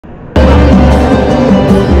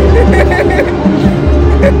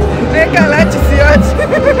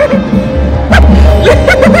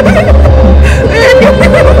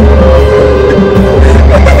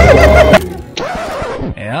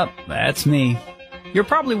Yep, that's me. You're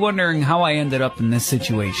probably wondering how I ended up in this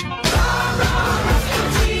situation.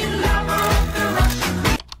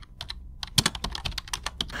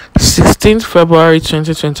 16th February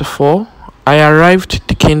 2024, I arrived at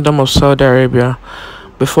the Kingdom of Saudi Arabia.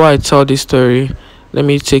 Before I tell this story, let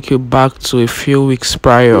me take you back to a few weeks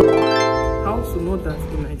prior. How to know that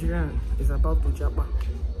the Nigerian is about to japa?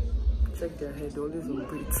 Check their head, always on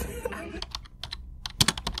breath.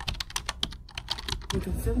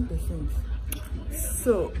 87%.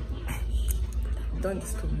 So, don't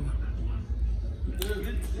disturb me.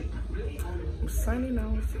 I'm signing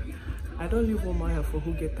out. I don't leave one Maya for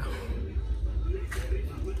who get out.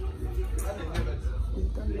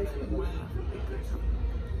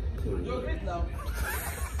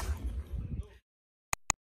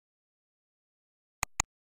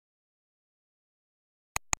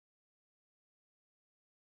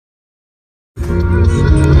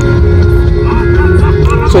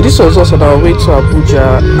 So this was also on our way to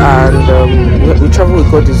Abuja, and we traveled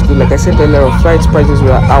with God is good. Like I said earlier, flight prices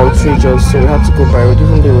were outrageous, so we had to go by road,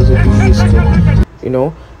 even though it was a bit risky, you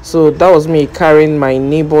know. So that was me carrying my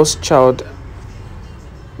neighbor's child.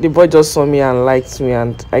 The boy just saw me and liked me,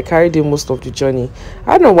 and I carried him most of the journey.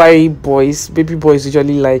 I don't know why baby boys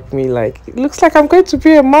usually like me. Like, it looks like I'm going to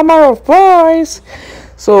be a mama of boys.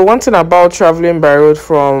 So one thing about traveling by road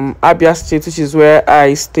from Abia State, which is where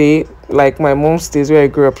I stay, like my mom stays where I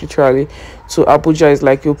grew up literally, to Abuja, is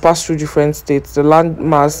like you pass through different states. The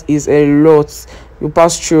landmass is a lot. You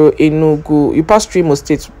pass through Enugu, you pass through Imo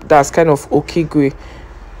State, that's kind of Okigwe.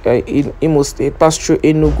 In Imo State, pass through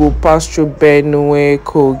Enugu, pass through Benue,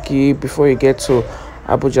 Kogi before you get to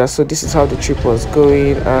Abuja. So this is how the trip was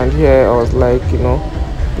going, and here I was like, you know,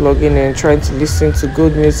 vlogging and trying to listen to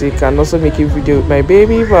good music and also making video with my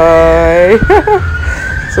baby boy.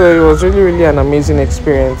 So it was really an amazing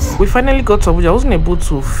experience. We finally got to Abuja. I wasn't able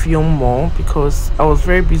to film more because I was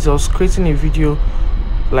very busy. I was creating a video,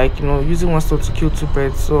 like, you know, using one stone to kill two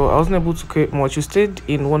birds, so I wasn't able to create much. We stayed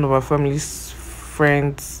in one of our family's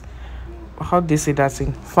friends, how do they say that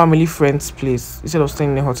thing, family friends place, instead of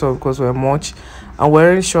staying in a hotel because we were much and we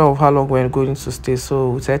weren't sure of how long we were going to stay.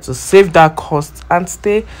 So we decided to save that cost and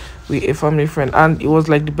stay with a family friend, and it was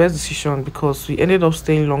like the best decision because we ended up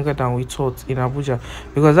staying longer than we thought in Abuja,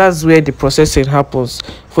 because that's where the processing happens.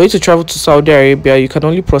 For you to travel to Saudi Arabia, you can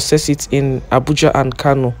only process it in Abuja and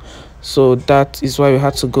Kano, so that is why we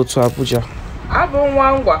had to go to Abuja.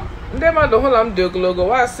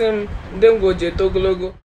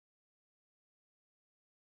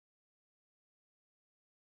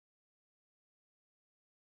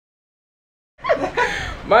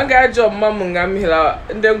 Manga job mamunga mihla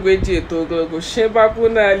ndengwe je togologo sheba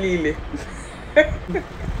kuna lile.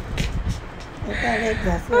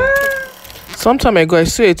 Some time ago I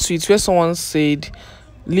saw a tweet where someone said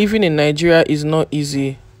living in Nigeria is not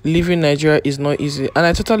easy. Living in Nigeria is not easy, and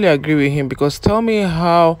I totally agree with him, because tell me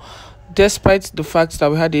how, despite the fact that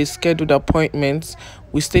we had a scheduled appointment,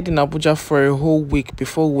 we stayed in Abuja for a whole week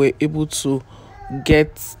before we were able to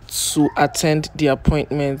get to attend the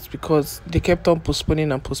appointments, because they kept on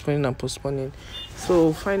postponing.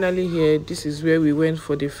 So finally here, this is where we went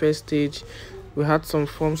for the first stage. We had some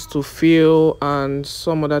forms to fill and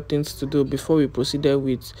some other things to do before we proceeded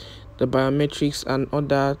with the biometrics and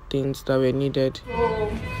other things that were needed.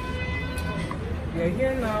 So we are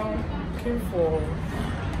here now, looking for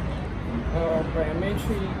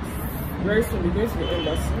biometrics. Very soon we're going to the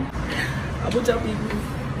embassy. Abuja people.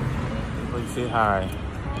 Oh, you say hi.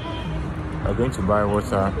 We're going to buy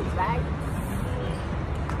water.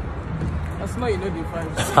 That's not, you know, the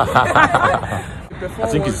vibes.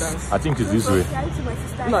 I think it's this way.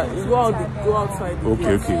 No, you go outside.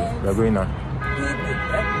 Okay. We're going now. Hit the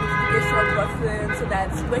notification button so that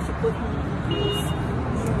when you put news,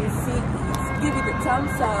 you will see it. Give it a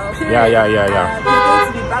thumbs up. Yeah. We're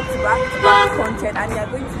going to be back-to-back content, and you're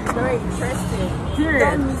going to be very interesting. Period.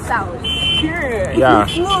 Don't miss out. Period. Yeah.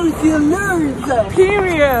 If you lose.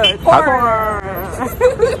 Period.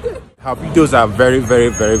 Our videos are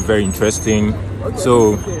very interesting.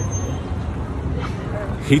 So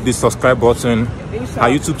hit the subscribe button. Our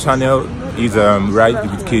YouTube channel is Ride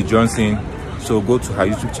with K Johnson. So go to her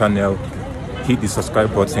YouTube channel, hit the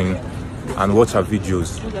subscribe button, and watch our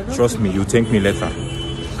videos. Trust me, you'll thank me later.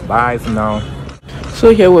 Bye for now.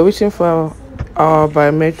 So here we're waiting for our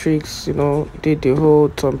biometrics, you know, did the whole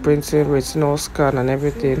thumb printing, retinal scan and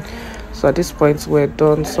everything. So at this point we're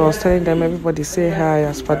done. So I was telling them, everybody say hi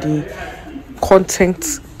as per the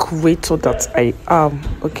content creator that I am.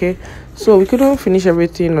 Okay, so we couldn't finish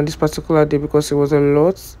everything on this particular day because it was a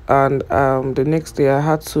lot, and the next day I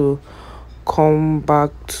had to come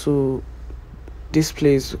back to this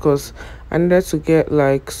place because I needed to get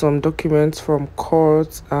like some documents from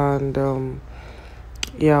court and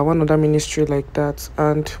yeah, one other ministry like that.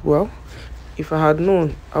 And well, if I had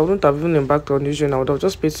known, I wouldn't have even embarked on this journey. I would have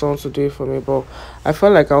just paid someone to do it for me, but I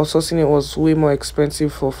felt like outsourcing it was way more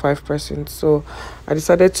expensive for 5%, so I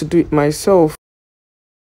decided to do it myself.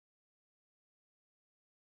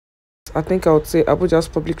 I think I would say Abuja's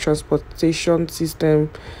public transportation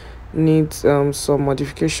system needs some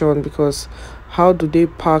modification, because how do they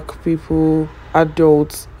park people,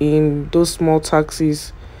 adults, in those small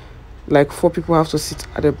taxis? Like 4 people have to sit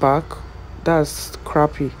at the back. That's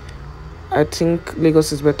crappy. I think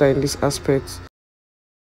Lagos is better in this aspect.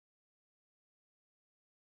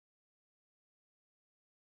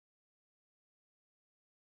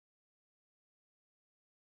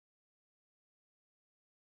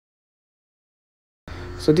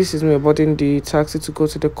 So this is me boarding the taxi to go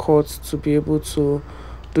to the court to be able to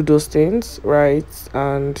do those things, right?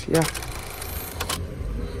 And yeah.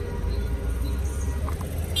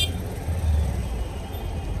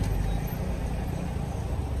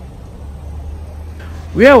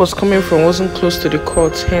 Where I was coming from wasn't close to the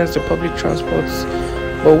court, hence the public transport.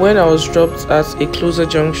 But when I was dropped at a closer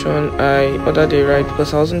junction, I ordered a ride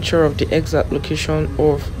because I wasn't sure of the exact location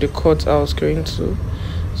of the court I was going to.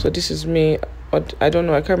 So this is me. I don't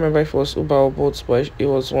know, I can't remember if it was Uber or Bolt, but it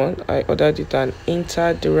was one. I ordered it and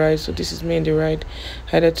entered the ride. So this is me in the ride,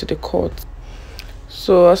 headed to the court.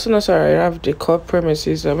 So as soon as I arrived the court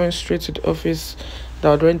premises, I went straight to the office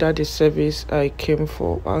that would render the service I came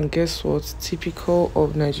for. And guess what? Typical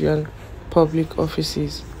of Nigerian public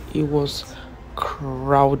offices, it was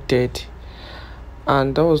crowded.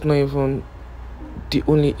 And that was not even the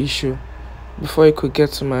only issue. Before it could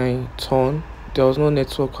get to my turn, there was no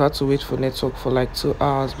network. I had to wait for network for like 2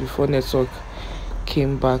 hours before network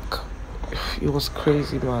came back. It was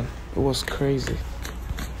crazy, man. It was crazy.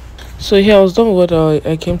 So here I was done with what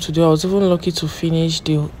I came to do. I was even lucky to finish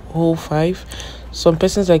the whole 5. Some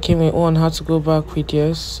persons I came in on had to go back with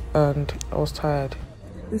theirs, and I was tired.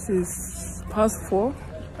 This is past 4.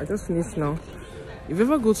 I just finished now. If you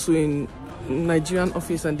ever go to a Nigerian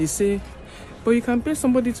office and they say, but you can pay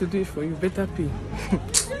somebody to do it for you, better pay.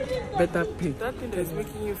 Better pay. That thing is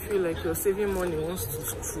making you feel like you're saving money wants to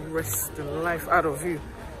stress the life out of you,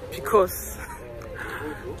 because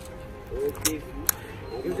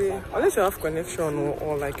unless you have connection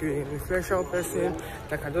or like you're a influential person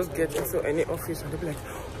that can just get into any office and they'll be like,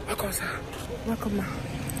 welcome sir, welcome ma.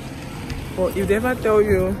 But if they ever tell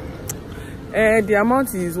you the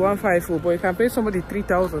amount is 150, but you can pay somebody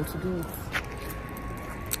 3,000 to do it.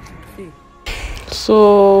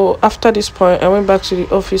 So after this point, I went back to the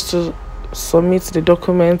office to submit the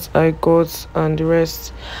documents I got and the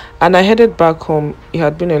rest, and I headed back home. It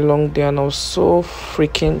had been a long day and I was so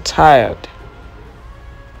freaking tired.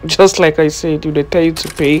 Just like I said, if they tell you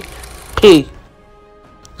to pay.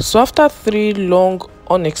 So after 3 long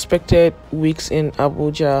unexpected weeks in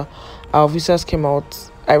Abuja, our visas came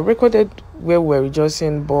out. I recorded where we're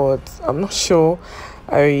rejoicing, but I'm not sure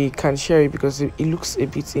I can share it because it looks a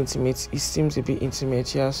bit intimate. It seems a bit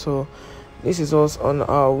intimate, yeah. So this is us on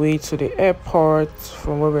our way to the airport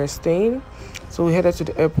from where we're staying. So we headed to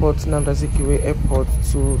the airport, Nnamdi Azikiwe Airport,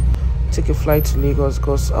 to take a flight to Lagos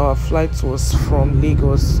because our flight was from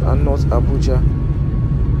Lagos and not Abuja.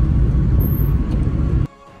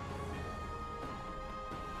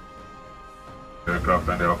 Aircraft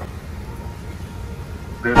and the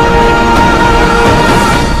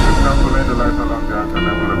lights along the outer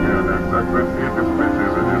level of the exact if this place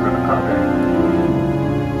is in the cabin.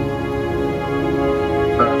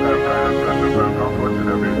 The aircraft is going to welcome for to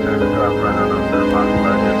the beach and the aircraft and the mask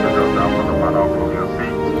luggage to go down from the bottom of your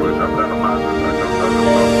seat, which are the masks that just has the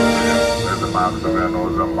top of the there's the masks of your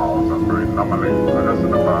nose and mouth and breathe normally, and that's in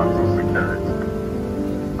the bags of security.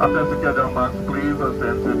 Attend to get your mask, please.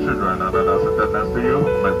 Attend to children and others attendance to you.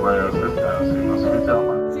 Require assistance, you must fit your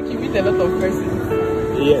mask. I think you meet a lot of persons.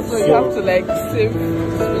 Yes. So you have to like save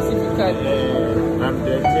specifically. I'm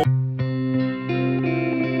there.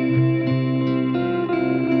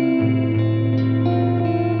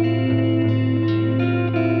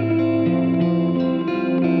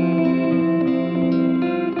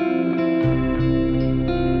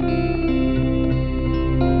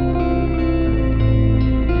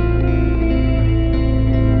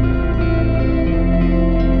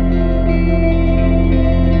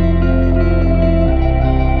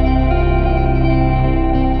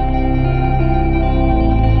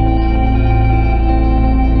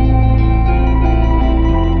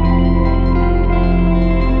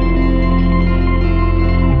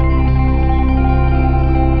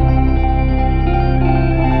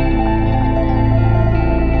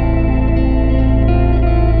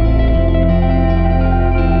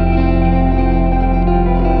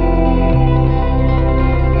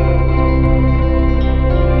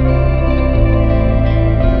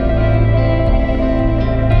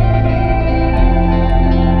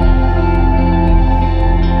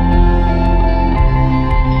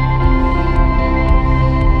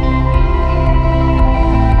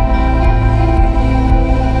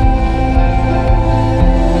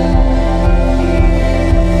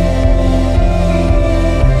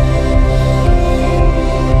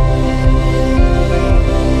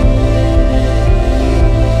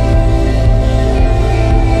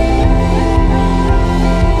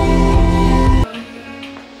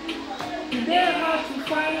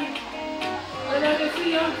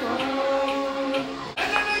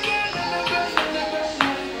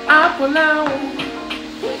 Apple now.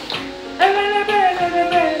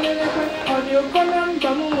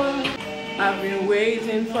 I've been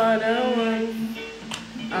waiting for the one.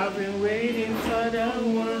 I've been waiting for the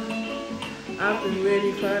one. I've been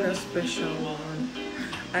waiting for the special one.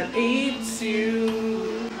 And it's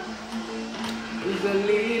you. It's the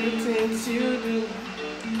little things you do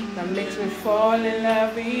that makes me fall in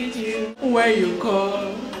love with you. When you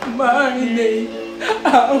call my name,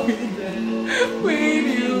 I'll be there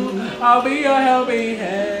with you. I'll be your helping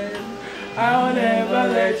hand. I'll never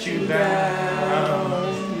let you down.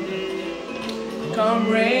 Come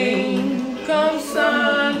rain, come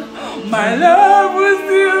sun, my love will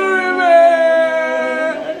still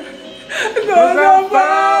remain. Cause I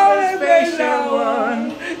found a special one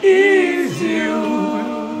is you.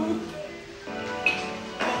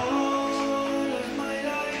 All of my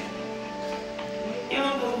life,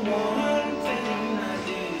 you're the one thing I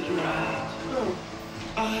did right.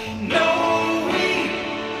 I know we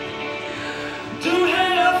do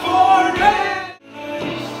have forever.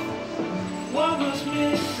 What was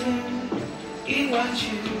missing in what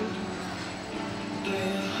you